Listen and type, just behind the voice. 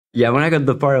Yeah, when I got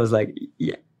the part, I was like,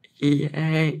 yeah,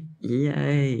 yay,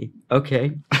 yay,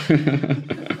 okay.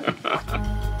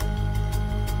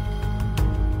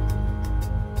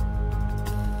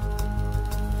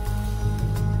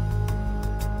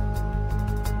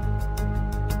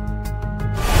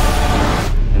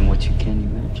 And what you can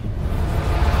imagine.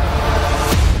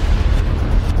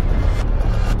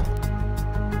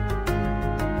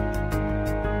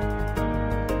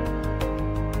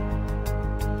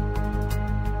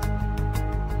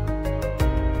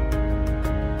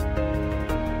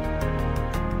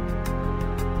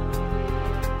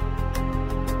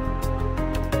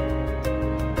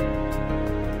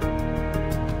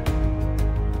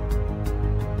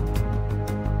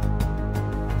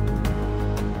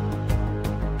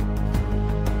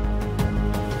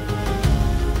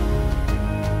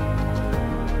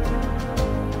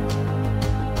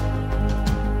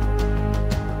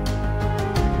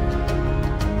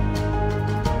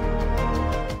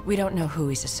 We don't know who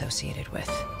he's associated with.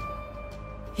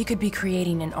 He could be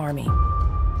creating an army,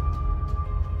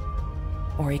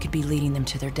 or he could be leading them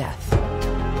to their death.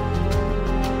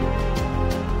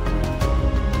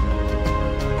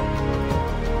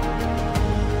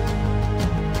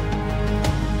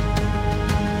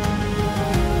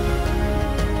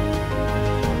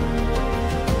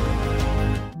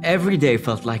 Every day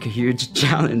felt like a huge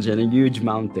challenge and a huge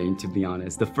mountain, to be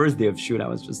honest. The first day of shoot, I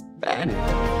was just panicked.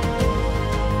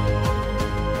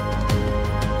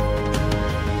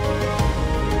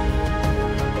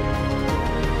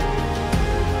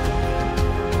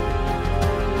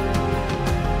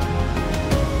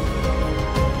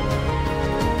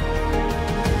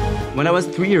 When I was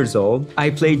 3 years old, I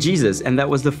played Jesus, and that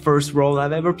was the first role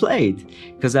I've ever played.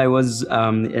 Because I was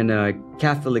in a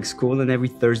Catholic school, and every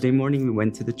Thursday morning we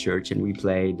went to the church and we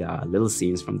played little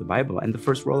scenes from the Bible, and the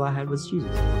first role I had was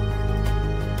Jesus.